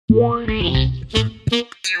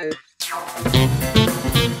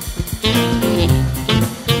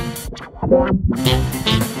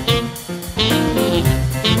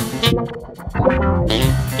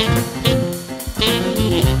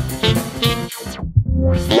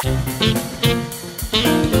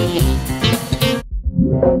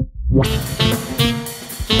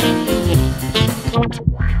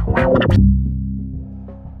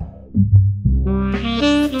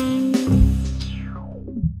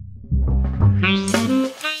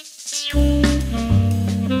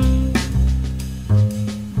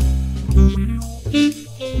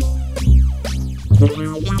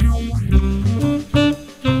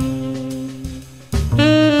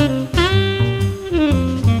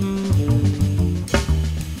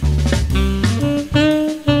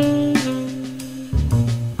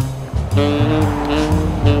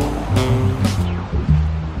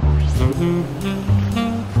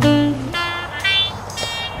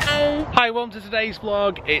Hi, welcome to today's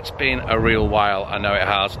vlog. It's been a real while, I know it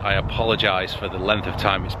has. I apologise for the length of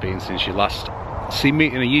time it's been since you last seen me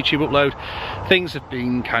in a YouTube upload. Things have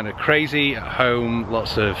been kind of crazy at home,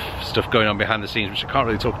 lots of stuff going on behind the scenes which I can't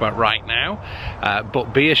really talk about right now,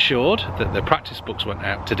 but be assured that the practice books went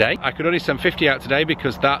out today. I could only send 50 out today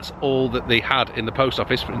because that's all that they had in the post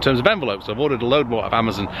office in terms of envelopes. I've ordered a load more of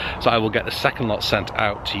Amazon, so I will get the second lot sent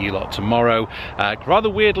out to you lot tomorrow. Rather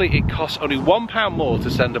weirdly, it costs only £1 more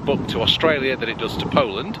to send a book to Australia than it does to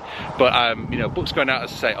Poland, but you know, books going out,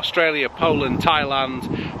 as I say, Australia, Poland,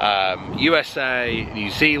 Thailand, USA, New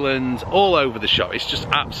Zealand, all over the shop. It's just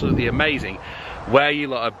absolutely amazing where you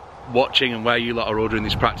lot are watching and where you lot are ordering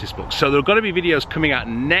these practice books. So there are going to be videos coming out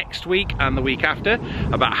next week and the week after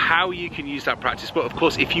about how you can use that practice book. Of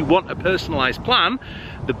course, if you want a personalised plan,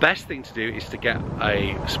 the best thing to do is to get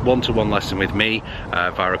a one-to-one lesson with me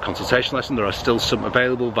via a consultation lesson. There are still some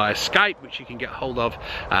available via Skype which you can get hold of,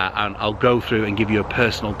 and I'll go through and give you a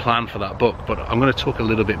personal plan for that book, but I'm going to talk a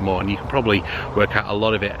little bit more and you can probably work out a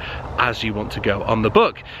lot of it as you want to go on the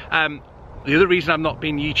book. The other reason I've not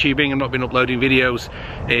been YouTubing and not been uploading videos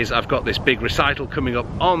is I've got this big recital coming up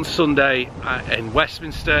on Sunday in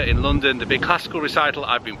Westminster in London, the big classical recital.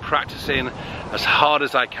 I've been practicing as hard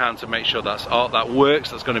as I can to make sure that works,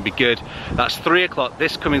 that's going to be good. That's 3 o'clock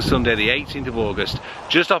this coming Sunday, the 18th of August,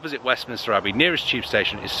 just opposite Westminster Abbey. Nearest tube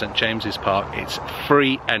station is St James's Park. It's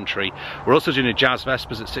free entry. We're also doing a jazz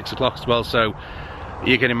vespers at 6 o'clock as well, so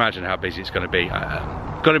you can imagine how busy it's going to be.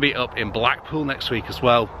 I'm going to be up in Blackpool next week as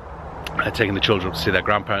well, taking the children up to see their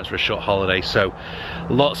grandparents for a short holiday, so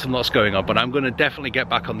lots and lots going on. But I'm going to definitely get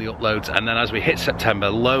back on the uploads, and then as we hit September,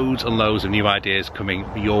 loads and loads of new ideas coming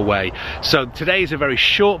your way. So today is a very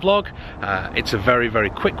short vlog. It's a very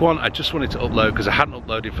quick one. I just wanted to upload because I hadn't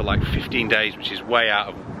uploaded for like 15 days, which is way out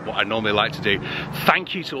of what I normally like to do.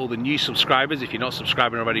 Thank you to all the new subscribers. If you're not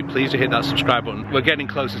subscribing already, please do hit that subscribe button. We're getting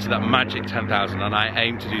closer to that magic 10,000, and I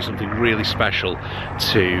aim to do something really special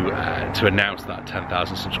to announce that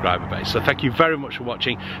 10,000 subscriber base. So thank you very much for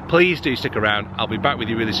watching. Please do stick around. I'll be back with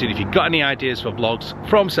you really soon. If you've got any ideas for vlogs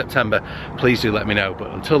from September, please do let me know. But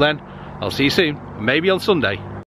until then, I'll see you soon, maybe on Sunday.